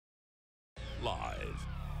Live,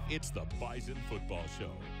 it's the Bison Football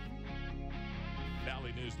Show.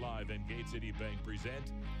 Valley News Live and Gate City Bank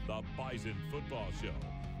present the Bison Football Show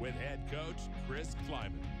with head coach Chris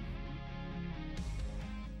Kleiman.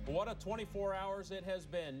 What a 24 hours it has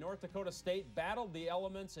been. North Dakota State battled the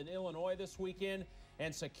elements in Illinois this weekend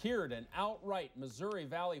and secured an outright Missouri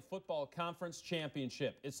Valley Football Conference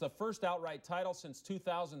championship. It's the first outright title since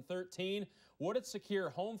 2013. Would it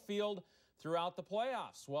secure home field throughout the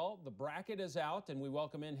playoffs? Well, the bracket is out, and we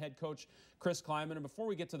welcome in head coach Chris Kleiman. And before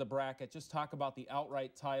we get to the bracket, just talk about the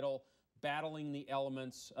outright title, battling the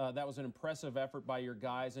elements. That was an impressive effort by your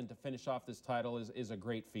guys, and to finish off this title is a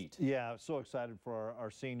great feat. Yeah, so excited for our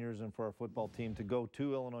seniors and for our football team to go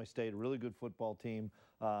to Illinois State, a really good football team,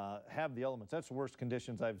 have the elements. That's the worst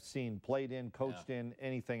conditions I've seen played in, coached in,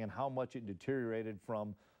 anything, and how much it deteriorated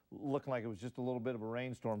from looking like it was just a little bit of a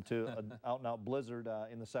rainstorm to an out-and-out blizzard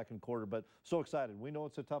in the second quarter. But so excited. We know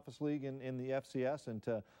it's the toughest league in the FCS, and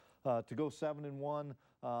to go 7-1,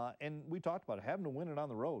 and we talked about it, having to win it on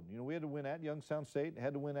the road. You know, we had to win at Youngstown State,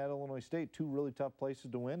 had to win at Illinois State, two really tough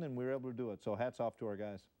places to win, and we were able to do it. So hats off to our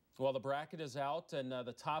guys. Well, the bracket is out, and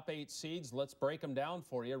the top 8 seeds, let's break them down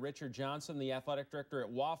for you. Richard Johnson, the athletic director at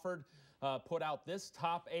Wofford, put out this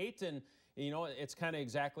top 8, and you know, it's kind of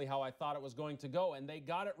exactly how I thought it was going to go. And they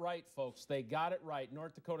got it right, folks. They got it right.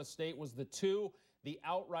 North Dakota State was the 2, the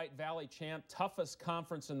outright Valley champ, toughest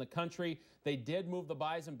conference in the country. They did move the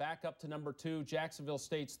Bison back up to number 2. Jacksonville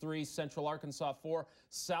State's 3, Central Arkansas 4.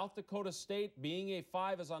 South Dakota State, being a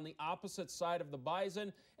 5, is on the opposite side of the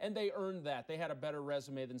Bison, and they earned that. They had a better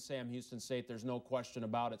resume than Sam Houston State. There's no question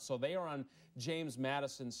about it. So they are on James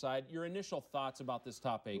Madison's side. Your initial thoughts about this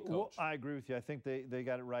top 8, Coach? Well, I agree with you. I think they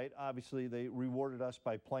got it right. Obviously, they rewarded us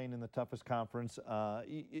by playing in the toughest conference.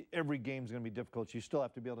 Every game's going to be difficult. You still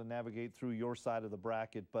have to be able to navigate through your side of the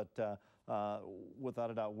bracket, but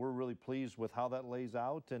without a doubt, we're really pleased with how that lays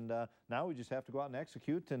out, and now we just have to go out and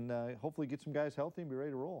execute and hopefully get some guys healthy and be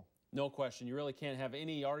ready to roll. No question. You really can't have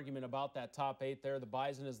any argument about that top 8 there. The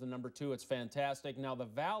Bison is the number 2. It's fantastic. Now, the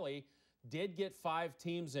Valley did get 5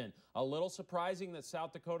 teams in. A little surprising that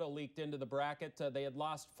South Dakota leaked into the bracket. They had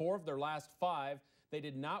lost 4 of their last 5. They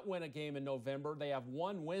did not win a game in November. They have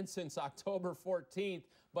 1 win since October 14th.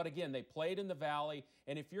 But again, they played in the Valley.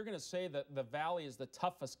 And if you're going to say that the Valley is the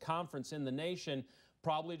toughest conference in the nation,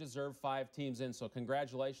 probably deserve 5 teams in. So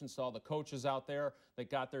congratulations to all the coaches out there that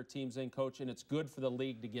got their teams in, Coach. And it's good for the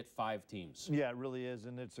league to get 5 teams. Yeah, it really is.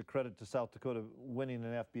 And it's a credit to South Dakota winning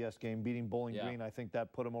an FBS game, beating Bowling Green. I think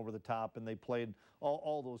that put them over the top. And they played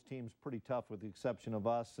all those teams pretty tough with the exception of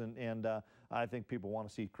us. And I think people want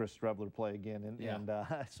to see Chris Strebler play again.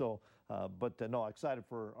 No, excited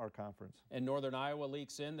for our conference. And Northern Iowa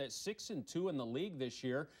leaks in. They're 6-2 in the league this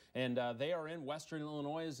year. And they are in. Western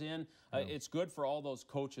Illinois is in. It's good for all those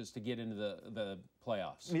coaches to get into the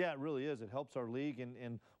playoffs. Yeah, it really is. It helps our league,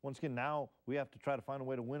 and once again, now we have to try to find a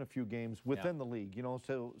way to win a few games within the league. You know,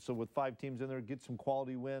 so with 5 teams in there, get some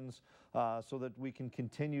quality wins, so that we can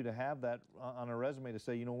continue to have that on our resume to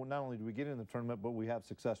say, you know, not only do we get in the tournament, but we have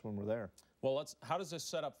success when we're there. Well, how does this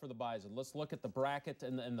set up for the Bison? Let's look at the bracket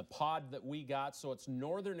and the pod that we got. So it's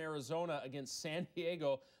Northern Arizona against San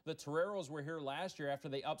Diego. The Toreros were here last year after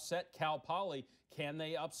they upset Cal Poly. Can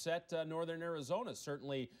they upset Northern Arizona?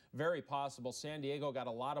 Certainly very possible. San Diego got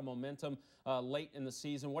a lot of momentum late in the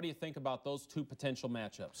season. What do you think about those 2 potential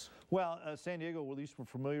matchups? Well, San Diego, at least we're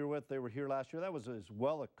familiar with. They were here last year. That was as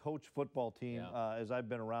well a coach football team as I've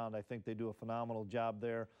been around. I think they do a phenomenal job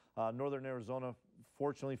there. Northern Arizona,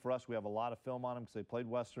 fortunately for us, we have a lot of film on them because they played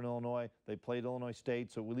Western Illinois. They played Illinois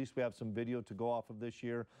State, so at least we have some video to go off of this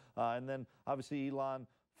year. And then, obviously, Elon,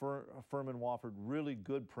 Furman, Wofford, really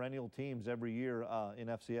good perennial teams every year in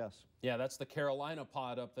FCS. Yeah, that's the Carolina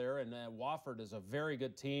pod up there, and Wofford is a very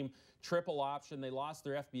good team. Triple option. They lost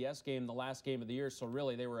their FBS game the last game of the year, so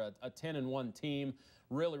really they were a 10-1 team.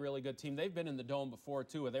 Really, really good team. They've been in the Dome before,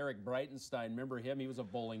 too, with Eric Breitenstein. Remember him? He was a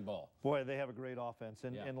bowling ball. Boy, they have a great offense.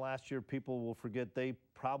 And last year, people will forget, they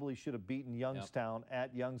probably should have beaten Youngstown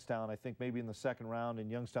at Youngstown, I think maybe in the second round,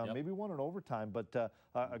 and Youngstown maybe won in overtime. But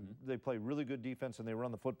they play really good defense, and they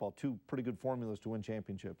run the football. 2 pretty good formulas to win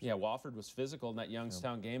championships. Yeah, Wofford was physical in that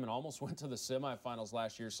Youngstown game and almost went to the semifinals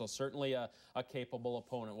last year, so certainly a capable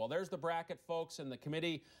opponent. Well, there's the bracket, folks, and the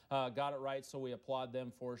committee got it right, so we applaud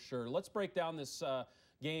them for sure. Let's break down this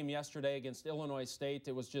game yesterday against Illinois State.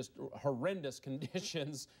 It was just horrendous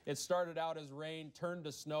conditions. It started out as rain, turned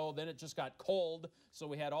to snow, then it just got cold, so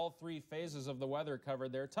we had all 3 phases of the weather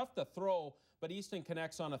covered there. Tough to throw but Easton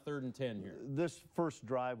connects on a 3rd and 10 here. This first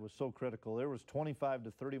drive was so critical. There was 25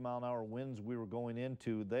 to 30-mile-an-hour winds we were going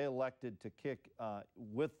into. They elected to kick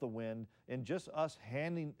with the wind, and just us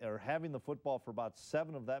having the football for about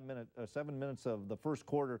 7 minutes of the first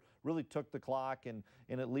quarter really took the clock, and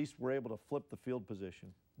at least we're able to flip the field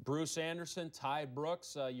position. Bruce Anderson, Ty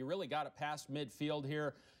Brooks, you really got it past midfield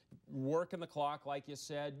here. Working the clock, like you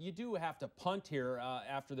said. You do have to punt here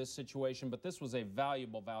after this situation, but this was a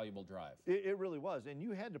valuable drive. It really was, and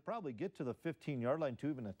you had to probably get to the 15-yard line to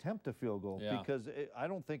even attempt a field goal, because I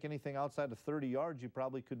don't think anything outside of 30 yards you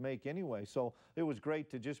probably could make anyway. So it was great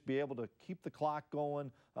to just be able to keep the clock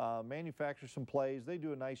going, manufacture some plays. They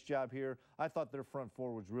do a nice job here. I thought their front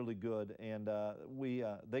four was really good, and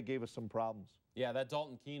they gave us some problems. Yeah, that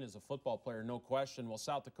Dalton Keene is a football player, no question. Well,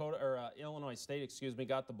 Illinois State,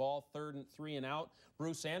 got the ball, 3rd and 3 and out.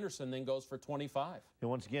 Bruce Anderson then goes for 25. And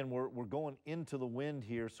once again, we're going into the wind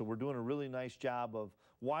here, so we're doing a really nice job of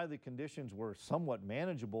why the conditions were somewhat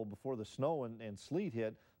manageable before the snow and sleet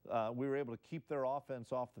hit. We were able to keep their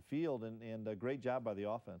offense off the field, and a great job by the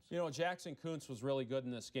offense. You know, Jackson Kuntz was really good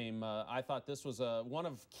in this game. I thought this was one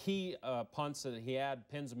of key punts that he had,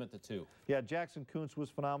 pins him at the 2. Yeah, Jackson Kuntz was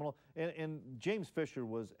phenomenal, and James Fisher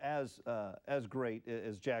was as great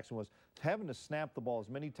as Jackson was, having to snap the ball as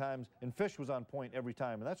many times, and Fish was on point every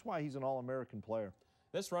time, and that's why he's an All-American player.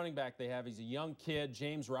 This running back they have, he's a young kid,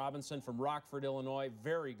 James Robinson from Rockford, Illinois.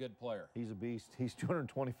 Very good player. He's a beast. He's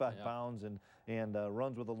 225 pounds and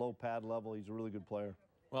runs with a low pad level. He's a really good player.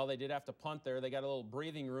 Well, they did have to punt there. They got a little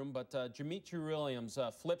breathing room, but Jamitri Williams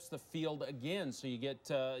flips the field again, so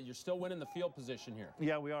you're still winning the field position here.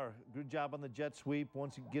 Yeah, we are. Good job on the jet sweep.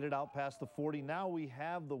 Once you get it out past the 40, now we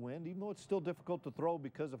have the wind. Even though it's still difficult to throw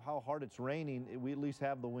because of how hard it's raining, we at least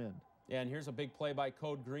have the wind. Yeah, and here's a big play by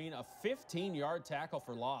Code Green, a 15-yard tackle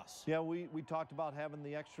for loss. Yeah, we talked about having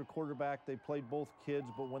the extra quarterback. They played both kids,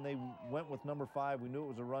 but when they went with number 5, we knew it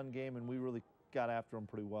was a run game, and we really got after them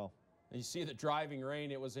pretty well. You see the driving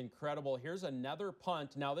rain. It was incredible. Here's another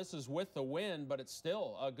punt. Now, this is with the wind, but it's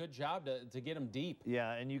still a good job to get him deep.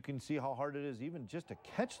 Yeah, and you can see how hard it is even just to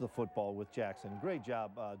catch the football with Jackson. Great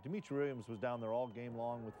job. Dimitri Williams was down there all game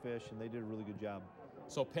long with Fish, and they did a really good job.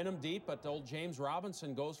 So pin him deep, but old James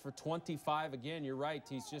Robinson goes for 25 again. You're right.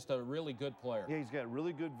 He's just a really good player. Yeah, he's got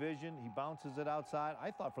really good vision. He bounces it outside.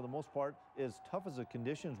 I thought for the most part, as tough as the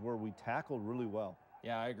conditions were, we tackled really well.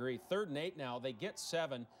 Yeah, I agree. 3rd and 8 now. They get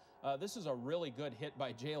 7. This is a really good hit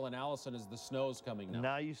by Jalen Allison as the snow's coming now.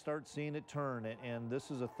 Now you start seeing it turn, and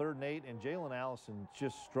this is a 3rd and 8, and Jalen Allison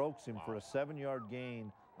just strokes him for a 7-yard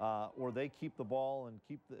gain. Or they keep the ball and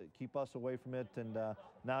keep us away from it, and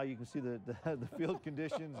now you can see the field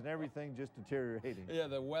conditions and everything just deteriorating. Yeah,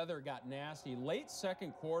 the weather got nasty. Late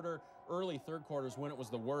 2nd quarter, early 3rd quarter is when it was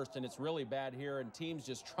the worst, and it's really bad here, and teams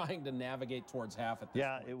just trying to navigate towards half at this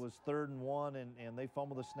point. Yeah, it was 3rd and 1, and they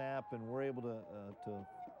fumbled the snap, and we're able to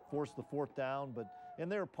force the 4th down,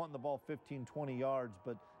 and they were punting the ball 15, 20 yards,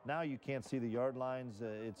 but now you can't see the yard lines.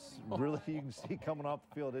 It's really, you can see coming off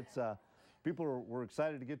the field, it's people were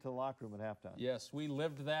excited to get to the locker room at halftime. Yes, we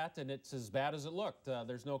lived that, and it's as bad as it looked.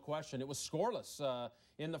 There's no question. It was scoreless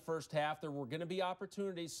in the first half. There were going to be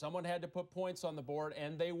opportunities. Someone had to put points on the board,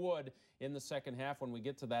 and they would in the second half when we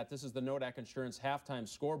get to that. This is the Nodak Insurance halftime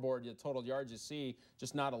scoreboard. The total yards you see,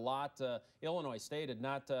 just not a lot. Illinois State had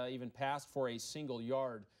not even passed for a single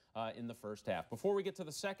yard in the first half. Before we get to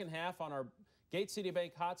the second half, on our Gate City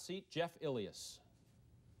Bank hot seat, Jeff Ilias.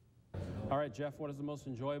 All right, Jeff, what is the most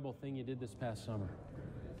enjoyable thing you did this past summer?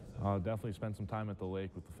 Definitely spent some time at the lake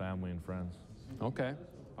with the family and friends. Okay.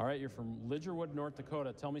 All right, you're from Lidgerwood, North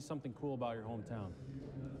Dakota. Tell me something cool about your hometown.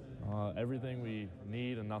 Everything we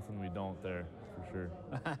need and nothing we don't there, for sure.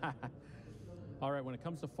 All right, when it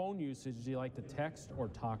comes to phone usage, do you like to text or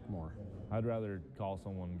talk more? I'd rather call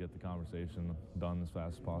someone and get the conversation done as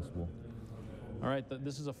fast as possible. All right,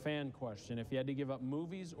 this is a fan question. If you had to give up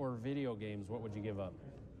movies or video games, what would you give up?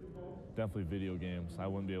 Definitely video games. I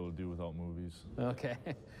wouldn't be able to do without movies. Okay.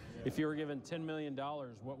 If you were given $10 million,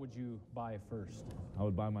 what would you buy first? I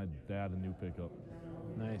would buy my dad a new pickup.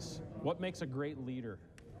 Nice. What makes a great leader?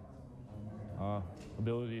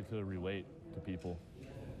 Ability to relate to people.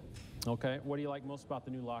 Okay. What do you like most about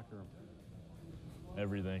the new locker room?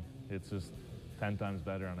 Everything. It's just 10 times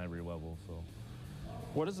better on every level. So.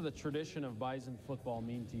 What does the tradition of Bison football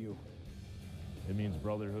mean to you? It means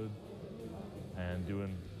brotherhood and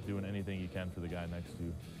doing anything you can for the guy next to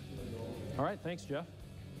you. All right, thanks, Jeff.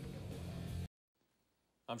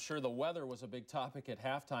 I'm sure the weather was a big topic at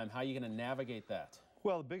halftime. How are you going to navigate that?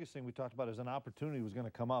 Well, the biggest thing we talked about is an opportunity was going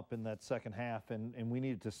to come up in that second half, and we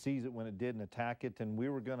needed to seize it when it did and attack it, and we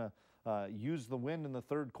were going to use the wind in the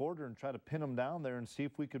third quarter and try to pin them down there and see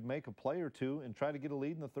if we could make a play or two and try to get a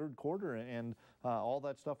lead in the third quarter, and all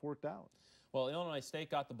that stuff worked out. Well, Illinois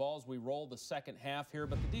State got the balls. We rolled the second half here,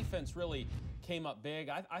 but the defense really came up big.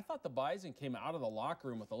 I thought the Bison came out of the locker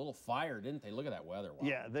room with a little fire, didn't they? Look at that weather. Wow.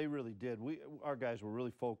 Yeah, they really did. Our guys were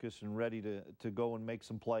really focused and ready to go and make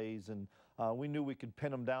some plays, and we knew we could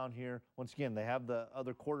pin them down here. Once again, they have the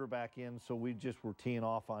other quarterback in, so we just were teeing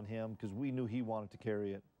off on him because we knew he wanted to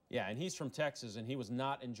carry it. Yeah, and he's from Texas, and he was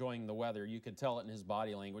not enjoying the weather. You could tell it in his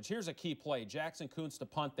body language. Here's a key play. Jackson Kuntz to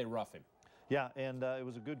punt, they rough him. Yeah, and it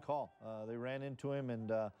was a good call. They ran into him,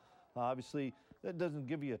 and obviously that doesn't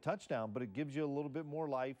give you a touchdown, but it gives you a little bit more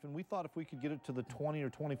life. And we thought if we could get it to the 20 or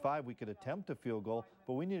 25, we could attempt a field goal,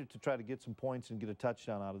 but we needed to try to get some points and get a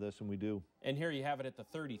touchdown out of this, and we do. And here you have it at the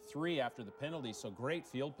 33 after the penalty, so great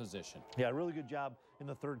field position. Yeah, really good job in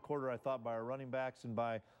the third quarter, I thought, by our running backs and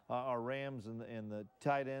by our Rams and the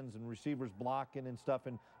tight ends and receivers blocking and stuff.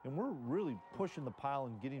 And we're really pushing the pile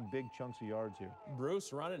and getting big chunks of yards here.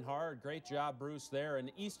 Bruce running hard. Great job, Bruce, there.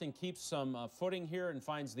 And Easton keeps some footing here and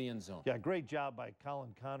finds the end zone. Yeah, great job by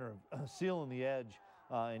Colin Connor sealing the edge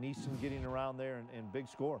and Easton getting around there and big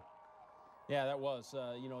score. Yeah, that was,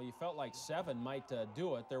 you know, you felt like 7 might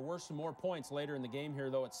do it. There were some more points later in the game here,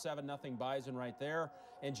 though. It's 7-0 Bison right there.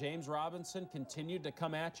 And James Robinson continued to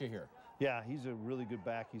come at you here. Yeah, he's a really good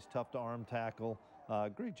back. He's tough to arm tackle.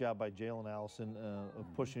 Great job by Jalen Allison of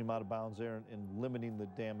pushing him out of bounds there and limiting the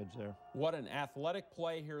damage there. What an athletic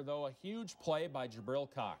play here, though. A huge play by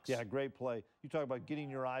Jabril Cox. Yeah, great play. You talk about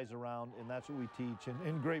getting your eyes around, and that's what we teach.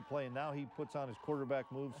 And great play. And now he puts on his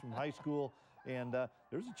quarterback moves from high school. And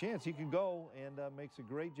there's a chance he can go and makes a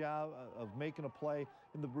great job of making a play.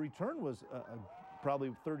 And the return was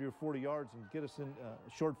probably 30 or 40 yards and get us in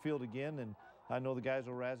short field again. And I know the guys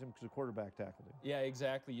will razz him because the quarterback tackled him. Yeah,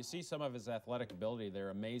 exactly. You see some of his athletic ability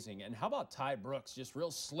there. Amazing. And how about Ty Brooks? Just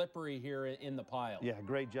real slippery here in the pile. Yeah,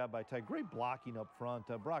 great job by Ty. Great blocking up front.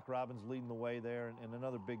 Brock Robbins leading the way there, and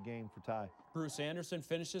another big game for Ty. Bruce Anderson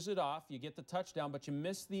finishes it off. You get the touchdown, but you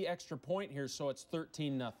miss the extra point here, so it's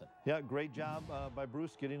 13-0. Yeah, great job by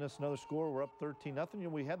Bruce getting us another score. We're up 13-0. You know,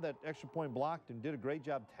 we had that extra point blocked and did a great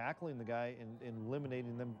job tackling the guy and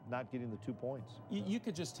eliminating them not getting the 2 points. You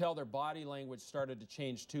could just tell their body language started to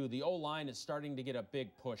change, too. The O-line is starting to get a big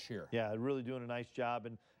push here. Yeah, really doing a nice job,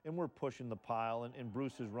 and we're pushing the pile, and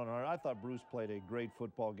Bruce is running hard. I thought Bruce played a great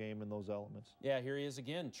football game in those elements. Yeah, here he is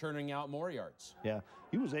again, churning out more yards. Yeah,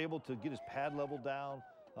 he was able to get his pad level down.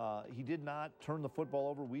 He did not turn the football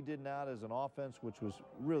over. We did not as an offense, which was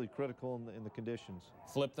really critical in the conditions.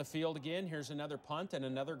 Flip the field again. Here's another punt and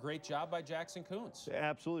another great job by Jackson Kuntz.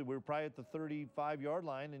 Absolutely. We're probably at the 35-yard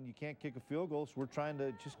line, and you can't kick a field goal, so we're trying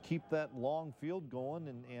to just keep that long field going,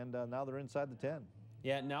 and now they're inside the 10.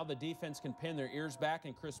 Yeah, now the defense can pin their ears back,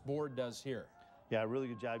 and Chris Board does here. Yeah, really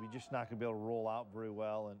good job. You're just not going to be able to roll out very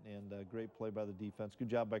well, and great play by the defense. Good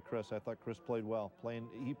job by Chris. I thought Chris played well.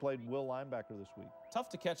 He played will linebacker this week. Tough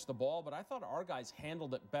to catch the ball, but I thought our guys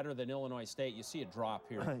handled it better than Illinois State. You see a drop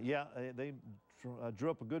here. Yeah, they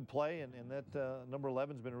drew up a good play, and that number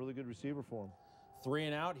 11's been a really good receiver for them. 3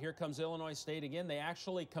 and out. Here comes Illinois State again. They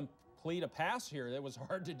actually complete a pass here. That was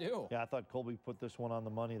hard to do. Yeah, I thought Colby put this one on the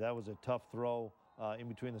money. That was a tough throw. In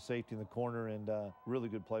between the safety and the corner, and really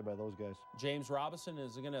good play by those guys. James Robinson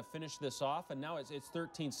is going to finish this off, and now it's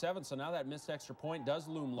 13-7, so now that missed extra point does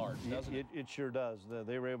loom large, doesn't it? It sure does.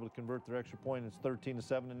 They were able to convert their extra point, and it's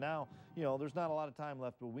 13-7, and now, you know, there's not a lot of time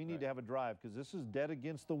left, but we need to have a drive because this is dead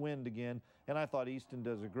against the wind again, and I thought Easton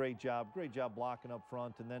does a great job blocking up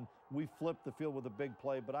front, and then we flipped the field with a big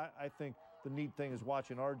play, but I think the neat thing is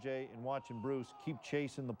watching RJ and watching Bruce keep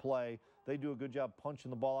chasing the play. They do a good job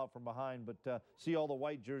punching the ball out from behind, but see all the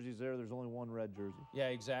white jerseys there, there's only one red jersey. Yeah,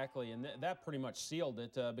 exactly, and that pretty much sealed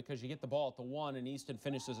it because you get the ball at the 1 and Easton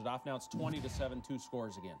finishes it off. Now it's 20-7, 2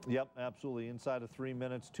 scores again. Yep, absolutely. Inside of 3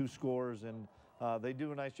 minutes, 2 scores, and they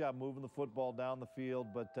do a nice job moving the football down the field,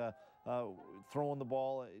 but throwing the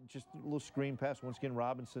ball, just a little screen pass. Once again,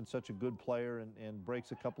 Robinson's such a good player and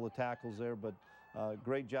breaks a couple of tackles there, but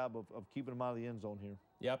great job of keeping him out of the end zone here.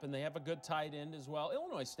 Yep, and they have a good tight end as well.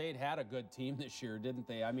 Illinois State had a good team this year, didn't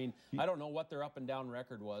they? I mean, I don't know what their up and down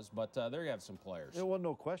record was, but there you have some players. There wasn't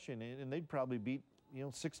no question, and they'd probably beat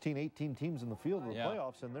 16, 18 teams in the field in the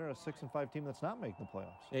playoffs, and they're a 6-5 team that's not making the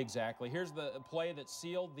playoffs. Exactly. Here's the play that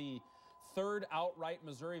sealed the third outright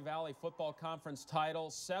Missouri Valley Football Conference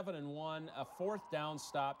title, 7-1, a 4th down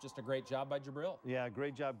stop. Just a great job by Jabril. Yeah,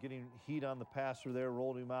 great job getting heat on the passer there,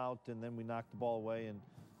 rolled him out, and then we knocked the ball away, and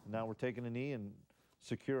now we're taking a knee and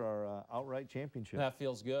secure our outright championship. That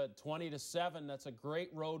feels good. 20-7. That's a great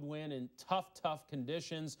road win in tough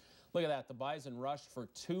conditions. Look at that. The Bison rushed for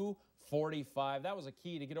 245. That was a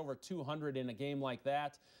key to get over 200 in a game like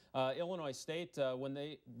that. Illinois State, when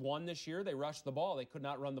they won this year, they rushed the ball. They could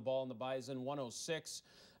not run the ball in the Bison. 106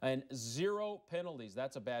 and 0 penalties.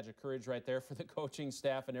 That's a badge of courage right there for the coaching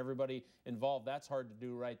staff and everybody involved. That's hard to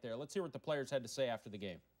do right there. Let's hear what the players had to say after the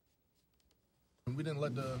game. We didn't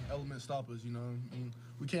let the elements stop us, you know. I mean,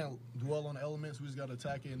 we can't dwell on the elements. We just got to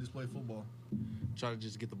attack it and just play football. Try to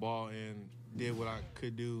just get the ball and did what I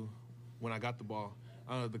could do when I got the ball.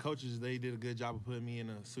 The coaches, they did a good job of putting me in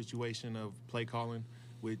a situation of play calling,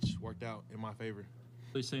 which worked out in my favor.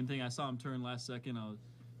 The same thing. I saw him turn last second. I was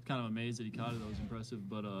kind of amazed that he caught it. That was impressive.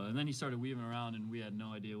 But and then he started weaving around, and we had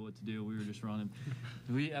no idea what to do. We were just running.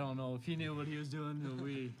 I don't know if he knew what he was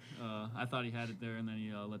doing. I thought he had it there, and then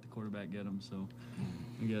he let the quarterback get him. So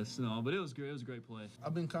I guess no. But it was great. It was a great play.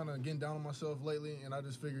 I've been kind of getting down on myself lately, and I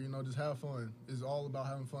just figure, you know, just have fun. It's all about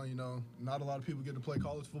having fun. You know, not a lot of people get to play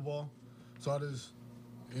college football, so I just,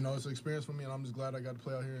 you know, it's an experience for me, and I'm just glad I got to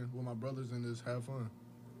play out here with my brothers and just have fun.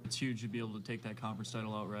 It's huge to be able to take that conference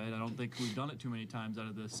title outright. I don't think we've done it too many times out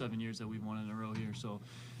of the 7 years that we've won in a row here. So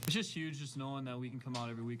it's just huge just knowing that we can come out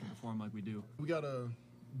every week and perform like we do. We got to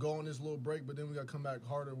go on this little break, but then we got to come back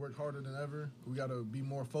harder, work harder than ever. We got to be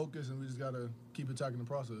more focused, and we just got to keep attacking the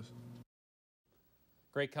process.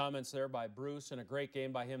 Great comments there by Bruce, and a great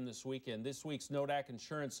game by him this weekend. This week's Nodak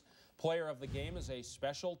Insurance Player of the Game is a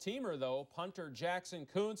special teamer, though. Punter Jackson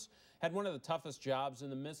Kuntz had one of the toughest jobs in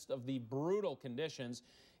the midst of the brutal conditions.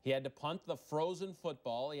 He had to punt the frozen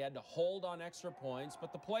football. He had to hold on extra points,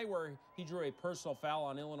 but the play where he drew a personal foul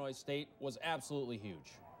on Illinois State was absolutely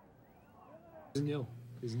huge. He's new.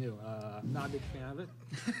 Not a big fan of it,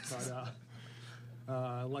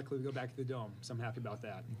 but luckily we go back to the dome, so I'm happy about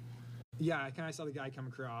that. Yeah, I kind of saw the guy come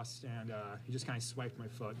across, and he just kind of swiped my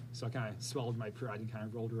foot, so I kind of swallowed my pride and kind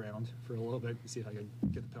of rolled around for a little bit to see if I could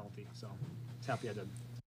get the penalty. So I was happy I did.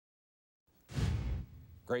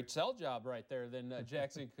 Great sell job right there then,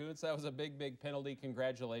 Jackson Kuntz. That was a big penalty.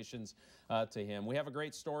 Congratulations to him. We have a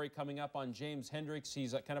great story coming up on James Hendricks.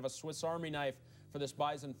 He's kind of a Swiss Army knife for this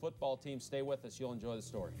Bison football team. Stay with us. You'll enjoy the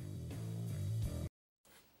story.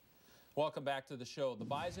 Welcome back to the show. The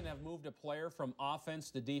Bison have moved a player from offense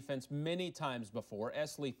to defense many times before.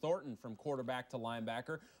 Esley Thornton from quarterback to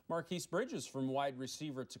linebacker. Marquise Bridges from wide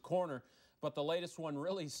receiver to corner. But the latest one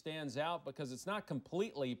really stands out because it's not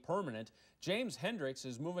completely permanent. James Hendricks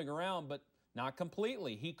is moving around, but not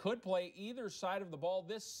completely. He could play either side of the ball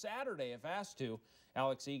this Saturday if asked to.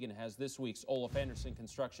 Alex Egan has this week's Olaf Anderson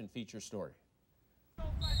Construction feature story.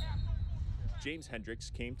 James Hendricks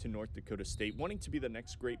came to North Dakota State wanting to be the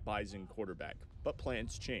next great Bison quarterback, but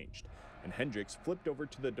plans changed, and Hendricks flipped over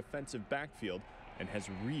to the defensive backfield and has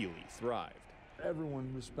really thrived.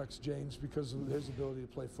 Everyone respects James because of his ability to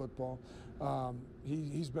play football.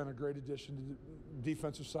 He's been a great addition to the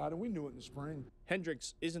defensive side, and we knew it in the spring.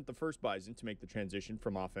 Hendricks isn't the first Bison to make the transition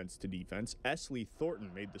from offense to defense. Esley Thornton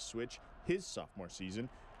made the switch his sophomore season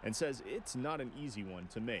and says it's not an easy one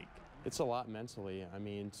to make. It's a lot mentally. I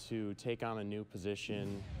mean, to take on a new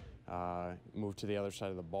position, move to the other side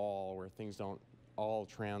of the ball where things don't all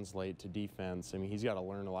translate to defense. I mean, he's got to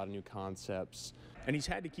learn a lot of new concepts. And he's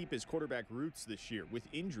had to keep his quarterback roots this year. With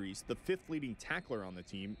injuries, the fifth leading tackler on the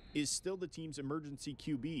team is still the team's emergency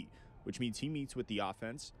QB, which means he meets with the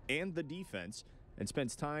offense and the defense and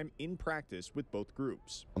spends time in practice with both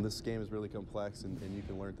groups. This game is really complex, and you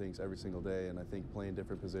can learn things every single day, and I think playing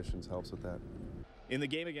different positions helps with that. In the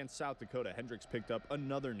game against South Dakota, Hendricks picked up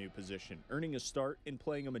another new position, earning a start and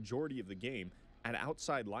playing a majority of the game at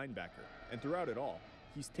outside linebacker. And throughout it all,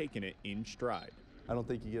 he's taken it in stride. I don't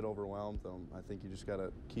think you get overwhelmed. I think you just got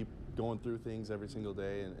to keep going through things every single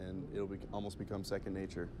day, and it'll almost become second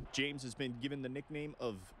nature. James has been given the nickname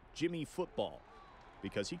of Jimmy Football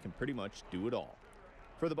because he can pretty much do it all.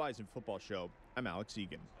 For the Bison Football Show, I'm Alex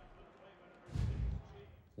Egan.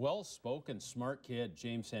 Well-spoken, smart kid,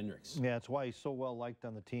 James Hendricks. Yeah, it's why he's so well-liked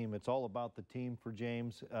on the team. It's all about the team for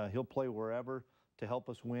James. He'll play wherever to help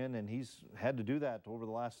us win, and he's had to do that over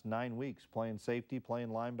the last 9 weeks, playing safety, playing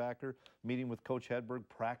linebacker, meeting with Coach Hedberg,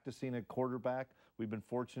 practicing at quarterback. We've been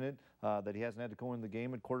fortunate that he hasn't had to go in the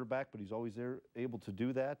game at quarterback, but he's always there able to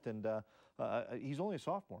do that, and he's only a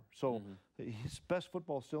sophomore. So his best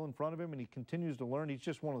football is still in front of him, and he continues to learn. He's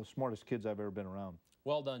just one of the smartest kids I've ever been around.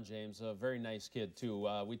 Well done, James. A very nice kid, too.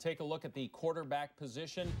 We take a look at the quarterback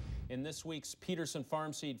position in this week's Peterson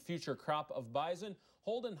Farm Seed Future Crop of Bison.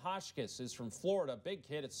 Holden Hotchkiss is from Florida, big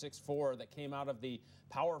kid at 6'4", that came out of the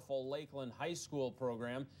powerful Lakeland High School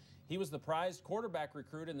program. He was the prized quarterback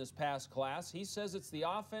recruit in this past class. He says it's the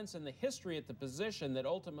offense and the history at the position that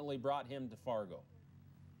ultimately brought him to Fargo.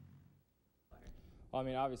 Well, I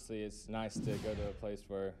mean, obviously it's nice to go to a place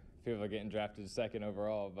where people are getting drafted second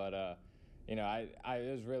overall, but you know, it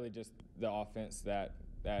was really just the offense that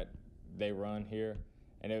they run here,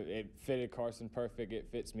 and it fitted Carson perfect. It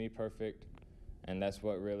fits me perfect, and that's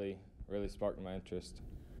what really sparked my interest.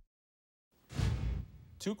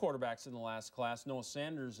 2 quarterbacks in the last class. Noah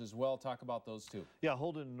Sanders as well. Talk about those 2. Yeah,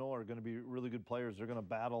 Holden and Noah are going to be really good players. They're going to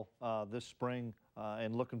battle this spring,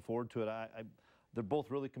 and looking forward to it. They're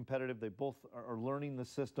both really competitive. They both are learning the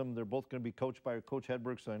system. They're both going to be coached by Coach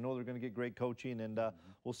Hedberg, so I know they're going to get great coaching, and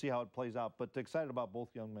we'll see how it plays out. But excited about both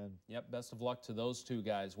young men. Yep, best of luck to those 2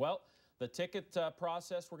 guys. Well, the ticket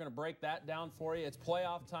process, we're going to break that down for you. It's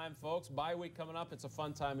playoff time, folks. Bye week coming up. It's a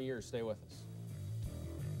fun time of year. Stay with us.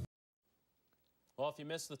 Well, if you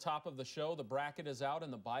missed the top of the show, the bracket is out,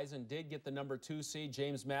 and the Bison did get the number 2 seed.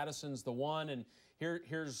 James Madison's the 1, and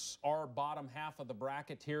here's our bottom half of the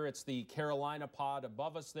bracket here. It's the Carolina pod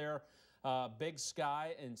above us there. Big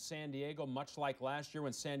Sky in San Diego, much like last year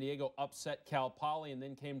when San Diego upset Cal Poly and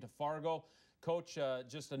then came to Fargo. Coach,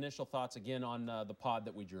 just initial thoughts again on the pod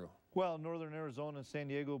that we drew. Well, Northern Arizona and San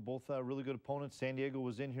Diego, both really good opponents. San Diego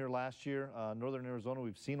was in here last year. Northern Arizona,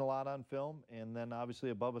 we've seen a lot on film. And then obviously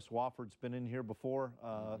above us, Wofford's been in here before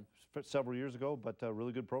several years ago, but a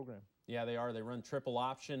really good program. Yeah, they are. They run triple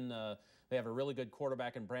option. They have a really good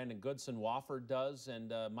quarterback in Brandon Goodson. Wofford does.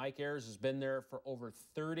 And Mike Ayers has been there for over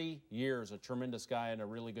 30 years, a tremendous guy and a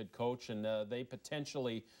really good coach. And they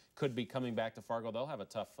potentially could be coming back to Fargo. They'll have a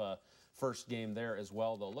tough first game there as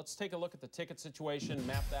well, though. Let's take a look at the ticket situation,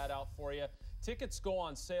 map that out for you. Tickets go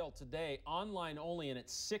on sale today, online only, and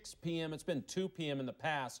it's 6 p.m. It's been 2 p.m. in the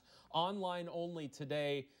past. Online only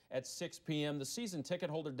today at 6 p.m. The season ticket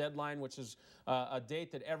holder deadline, which is a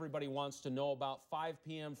date that everybody wants to know about, 5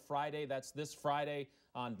 p.m. Friday. That's this Friday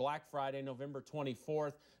on Black Friday, November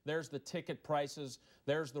 24th. There's the ticket prices.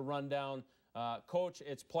 There's the rundown. Coach,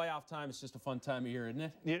 it's playoff time. It's just a fun time of year, isn't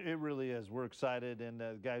it? It really is. We're excited, and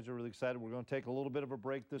the guys are really excited. We're going to take a little bit of a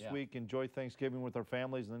break this week, enjoy Thanksgiving with our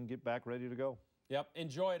families, and then get back ready to go. Yep,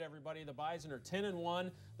 enjoy it, everybody. The Bison are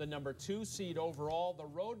 10-1, the number 2 seed overall. The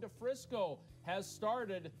road to Frisco has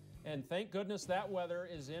started, and thank goodness that weather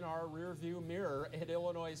is in our rearview mirror at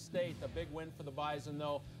Illinois State. A big win for the Bison,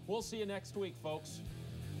 though. We'll see you next week, folks.